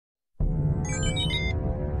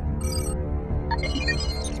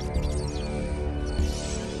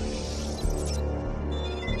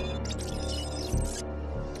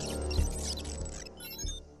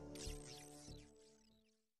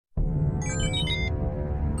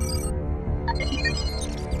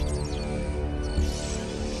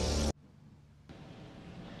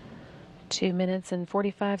2 minutes and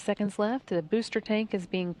 45 seconds left. The booster tank is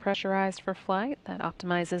being pressurized for flight. That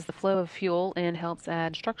optimizes the flow of fuel and helps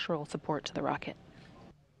add structural support to the rocket.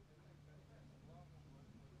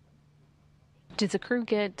 Does the crew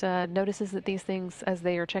get notices that these things as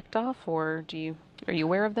they are checked off, or are you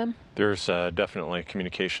aware of them? There's definitely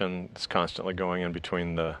communication that's constantly going in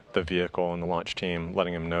between the vehicle and the launch team,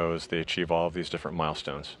 letting them know as they achieve all of these different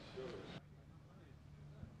milestones.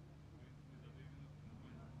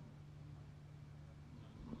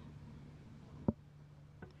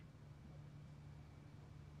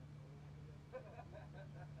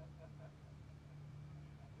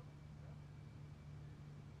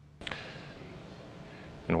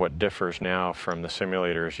 And what differs now from the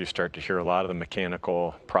simulators, you start to hear a lot of the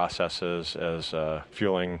mechanical processes as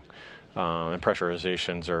fueling and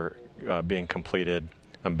pressurizations are being completed,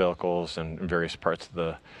 umbilicals and various parts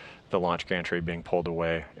of the launch gantry being pulled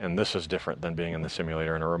away. And this is different than being in the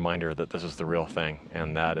simulator, and a reminder that this is the real thing,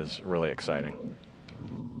 and that is really exciting.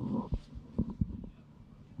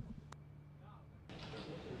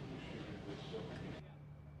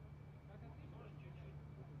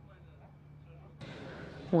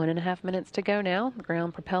 One and a half minutes to go now.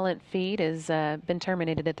 Ground propellant feed has been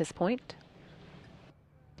terminated at this point.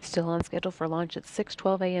 Still on schedule for launch at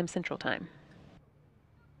 6:12 a.m. Central Time.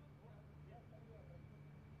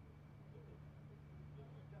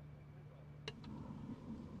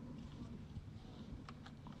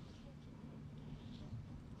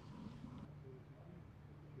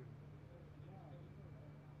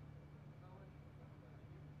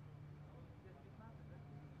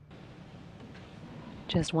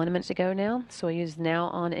 Just 1 minute to go now. Soyuz now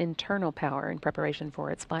on internal power in preparation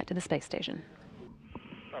for its flight to the space station.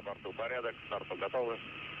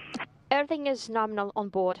 Everything is nominal on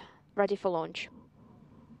board, ready for launch.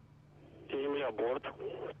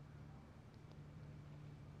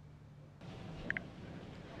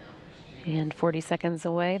 And 40 seconds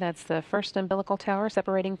away, that's the first umbilical tower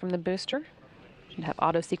separating from the booster. Should have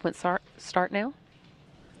auto sequence start now.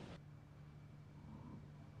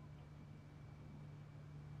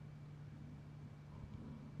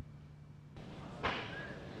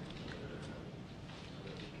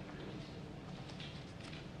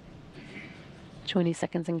 "20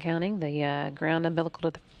 seconds and counting. The ground umbilical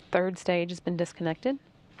to the third stage has been disconnected.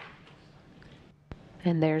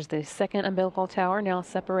 And there's the second umbilical tower now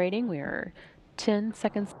separating. We are 10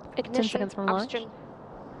 seconds from launch.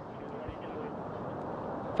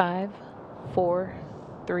 5, 4,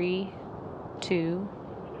 3, 2,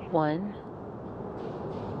 1.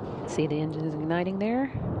 See the engines igniting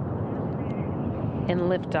there. And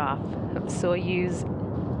liftoff of Soyuz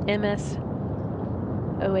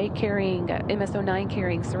MS-09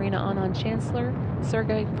 carrying Serena Auñón-Chancellor,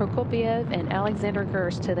 Sergei Prokopyev, and Alexander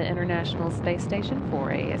Gerst to the International Space Station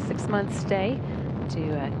for a 6-month stay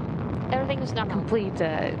to Everything is nominal. Complete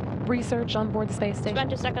research on board the space station.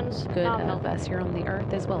 20 seconds. Good nominal. of us here on the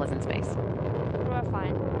Earth as well as in space. We're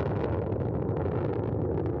fine.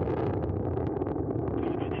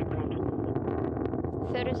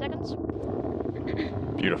 30 seconds.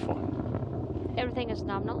 Beautiful. Everything is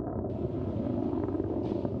nominal.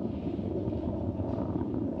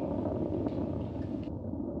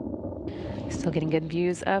 Still getting good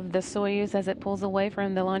views of the Soyuz as it pulls away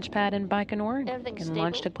from the launch pad in Baikonur. Everything's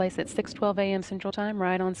Launch stable. took place at 6:12 a.m. Central Time,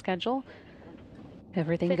 right on schedule.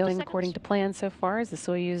 Everything 50 going seconds. according to plan so far as the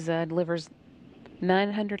Soyuz delivers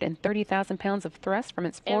 930,000 pounds of thrust from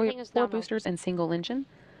its four boosters and single engine.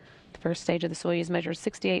 The first stage of the Soyuz measures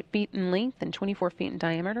 68 feet in length and 24 feet in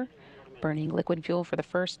diameter, burning liquid fuel for the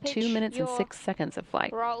first 2 minutes and 6 seconds of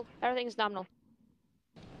flight. Roll. Everything's nominal.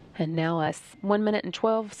 And now 1 minute and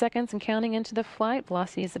 12 seconds and counting into the flight.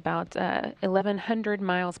 Velocity is about 1,100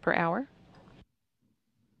 miles per hour.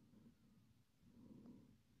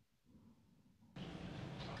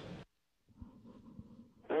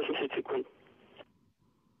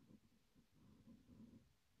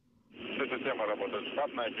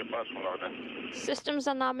 Systems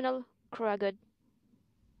are nominal. Crew are good.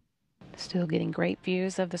 Still getting great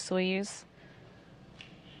views of the Soyuz.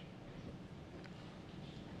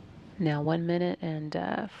 Now 1 minute and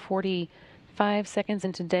 45 seconds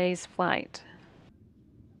into today's flight.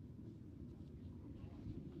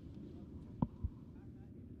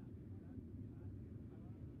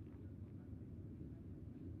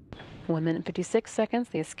 One minute and 56 seconds.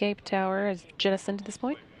 The escape tower is jettisoned to this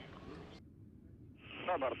point.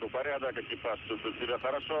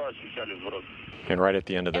 And right at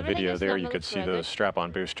the end of the video there, you could see those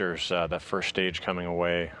strap-on boosters, that first stage coming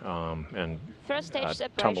away and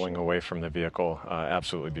tumbling away from the vehicle.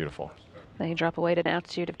 Absolutely beautiful. They drop away at an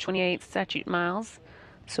altitude of 28 statute miles.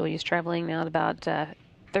 Soyuz traveling now at about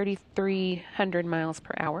 3,300 miles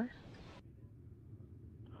per hour.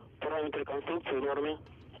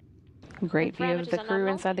 Great view of the crew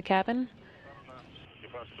inside the cabin.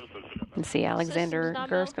 You can see Alexander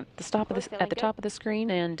Gerst at the top of the screen,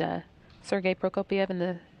 and Sergei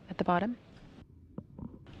Prokopyev at the bottom.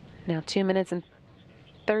 Now 2 minutes and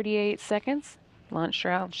 38 seconds. Launch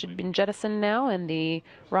shroud should have been jettisoned now, and the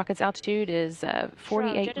rocket's altitude is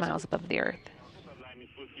 48 miles above the Earth.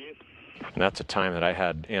 And that's a time that I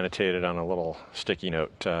had annotated on a little sticky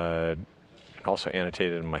note, also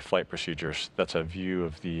annotated in my flight procedures. That's a view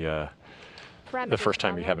of the first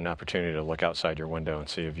time you have an opportunity to look outside your window and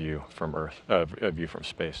see a view from Earth, a view from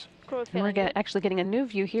space. And we're actually getting a new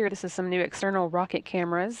view here. This is some new external rocket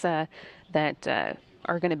cameras that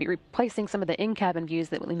are going to be replacing some of the in-cabin views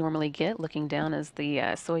that we normally get, looking down as the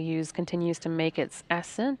Soyuz continues to make its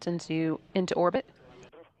ascent into orbit.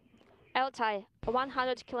 Altai,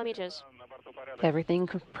 100 kilometers. Everything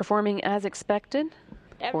performing as expected.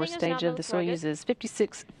 Core stage of the Soyuz is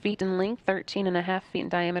 56 feet in length, 13.5 feet in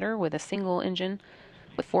diameter, with a single engine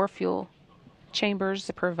with 4 fuel chambers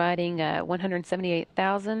providing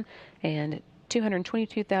 178,000 and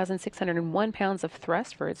 222,601 pounds of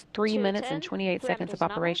thrust for its 3 minutes and 28 seconds of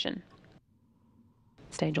operation.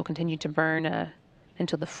 Stage will continue to burn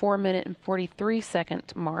until the 4 minute and 43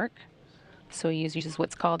 second mark. Soyuz uses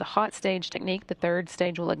what's called a hot stage technique. The third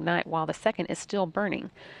stage will ignite while the second is still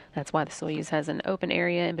burning. That's why the Soyuz has an open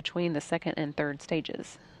area in between the second and third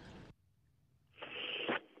stages.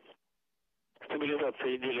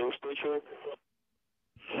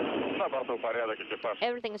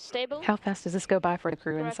 Everything is stable. How fast does this go by for the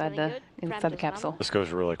crew inside the capsule? This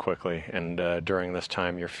goes really quickly, and during this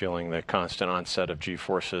time you're feeling the constant onset of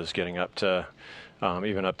G-forces getting up to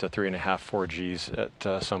even up to 3.5, 4 Gs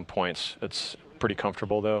at some points. It's pretty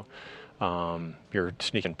comfortable though. You're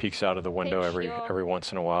sneaking peeks out of the window every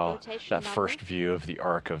once in a while. That first view of the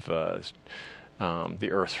arc of the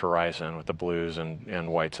Earth's horizon with the blues and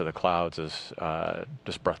whites of the clouds is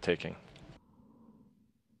just breathtaking.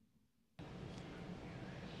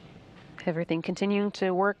 Everything continuing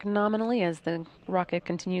to work nominally as the rocket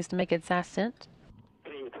continues to make its ascent.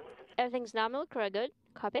 Everything's nominal, very good.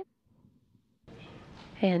 Copy.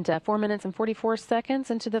 And 4 minutes and 44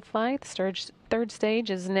 seconds into the flight, the third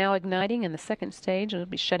stage is now igniting, and the second stage will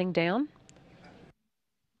be shutting down.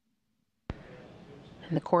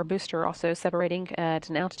 And the core booster also separating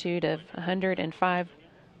at an altitude of 105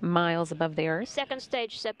 miles above the Earth. Second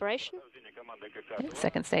stage separation.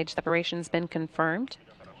 Second stage separation has been confirmed.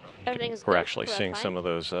 We're actually seeing some of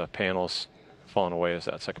those panels falling away as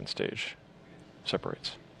that second stage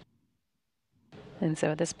separates. And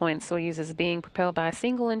so at this point, Soyuz is being propelled by a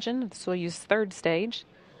single engine, the Soyuz third stage.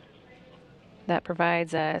 That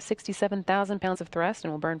provides 67,000 pounds of thrust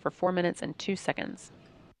and will burn for 4 minutes and 2 seconds.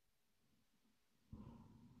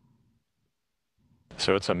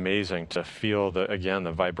 So it's amazing to feel,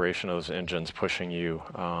 the vibration of those engines pushing you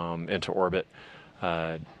into orbit.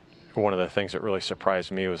 One of the things that really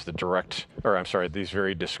surprised me was these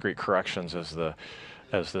very discrete corrections as the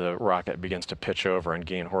rocket begins to pitch over and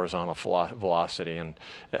gain horizontal velocity, and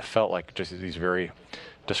it felt like just these very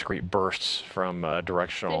discrete bursts from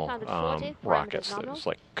directional rockets. It was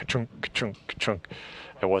like ka-chunk, ka-chunk, ka-chunk.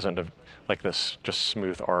 It wasn't like this just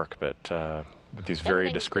smooth arc, but these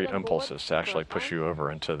very discrete impulses to actually push you over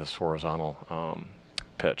into this horizontal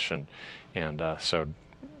pitch, and so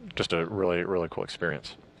just a really, really cool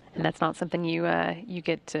experience. And that's not something you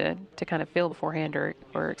get to kind of feel beforehand or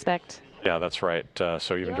expect. Yeah, that's right.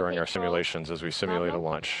 So even during our simulations, as we simulate a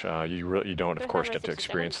launch, you don't, of course, get to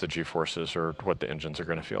experience the G-forces or what the engines are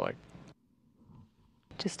going to feel like.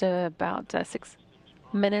 Just about 6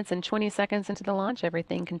 minutes and 20 seconds into the launch,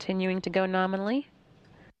 everything continuing to go nominally.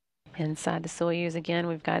 Inside the Soyuz again,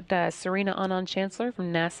 we've got Serena Auñón-Chancellor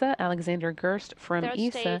from NASA, Alexander Gerst from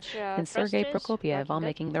ESA, and Sergei Prokopyev, all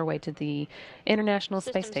making their way to the International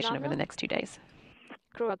Space Station over the next 2 days.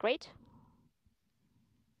 Crew are great.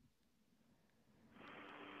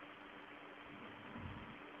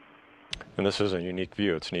 And this is a unique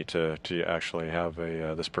view. It's neat to actually have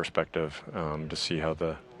this perspective, to see how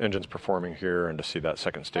the engine's performing here and to see that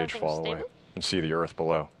second stage fall away and see the Earth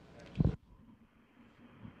below.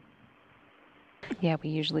 Yeah, we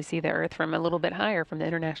usually see the Earth from a little bit higher from the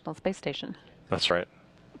International Space Station. That's right.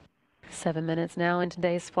 7 minutes now in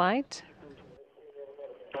today's flight.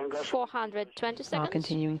 420 seconds. All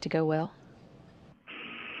continuing to go well.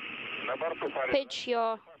 Pitch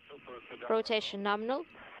your rotation nominal.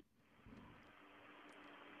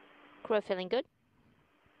 Crew feeling good.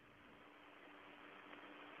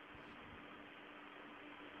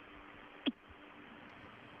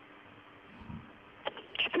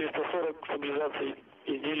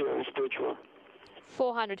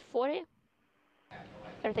 440.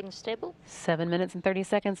 Everything's stable. 7 minutes and 30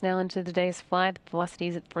 seconds now into today's flight. The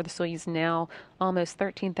velocities for the Soyuz now almost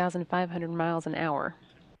 13,500 miles an hour.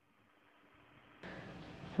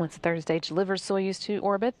 Once the third stage delivers Soyuz to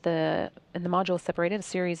orbit, and the module is separated, a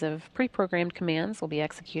series of pre-programmed commands will be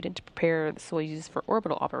executed to prepare the Soyuz for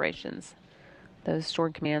orbital operations. Those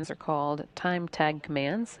stored commands are called time tag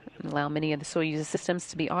commands and allow many of the Soyuz systems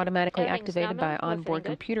to be automatically activated by onboard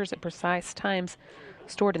computers at precise times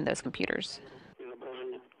stored in those computers.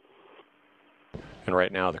 And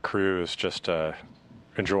right now the crew is just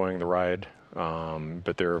enjoying the ride,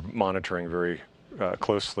 but they're monitoring very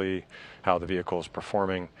closely how the vehicle is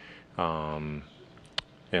performing and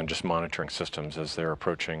just monitoring systems as they're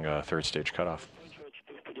approaching third stage cutoff.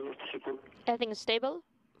 Everything is stable.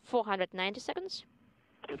 490 seconds.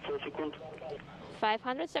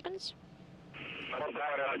 500 seconds.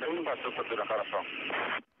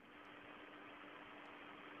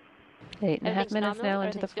 8.5 minutes now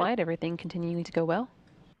into the flight. Everything continuing to go well.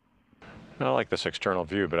 I like this external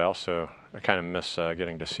view, but I kind of miss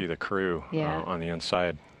getting to see the crew on the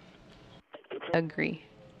inside. Agree.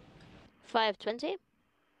 520.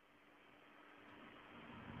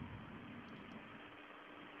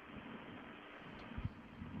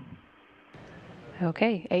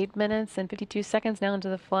 Okay, 8 minutes and 52 seconds now into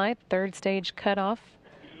the flight. Third stage cutoff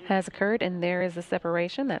has occurred, and there is a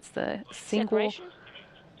separation. That's the single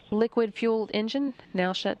liquid-fueled engine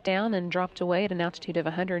now shut down and dropped away at an altitude of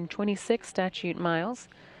 126 statute miles.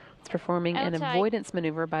 It's performing an avoidance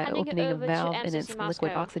maneuver by opening a valve in its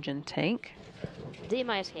liquid oxygen tank.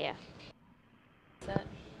 Dima is here.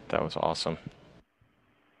 That was awesome.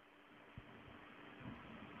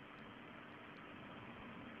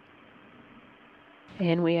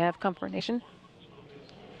 And we have confirmation.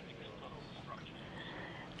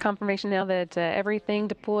 Confirmation now that everything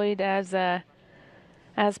deployed as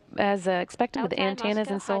expected with the antennas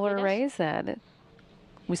and solar arrays.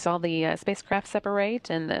 We saw the spacecraft separate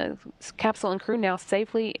and the capsule and crew now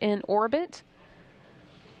safely in orbit.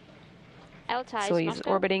 Soyuz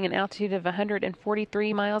orbiting an altitude of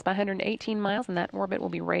 143 miles by 118 miles, and that orbit will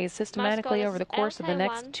be raised systematically over the course of the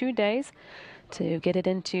next 2 days to get it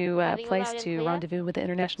into place to rendezvous with the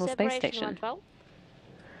International Space Station.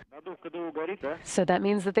 So that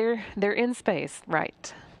means that they're in space,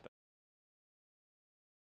 right?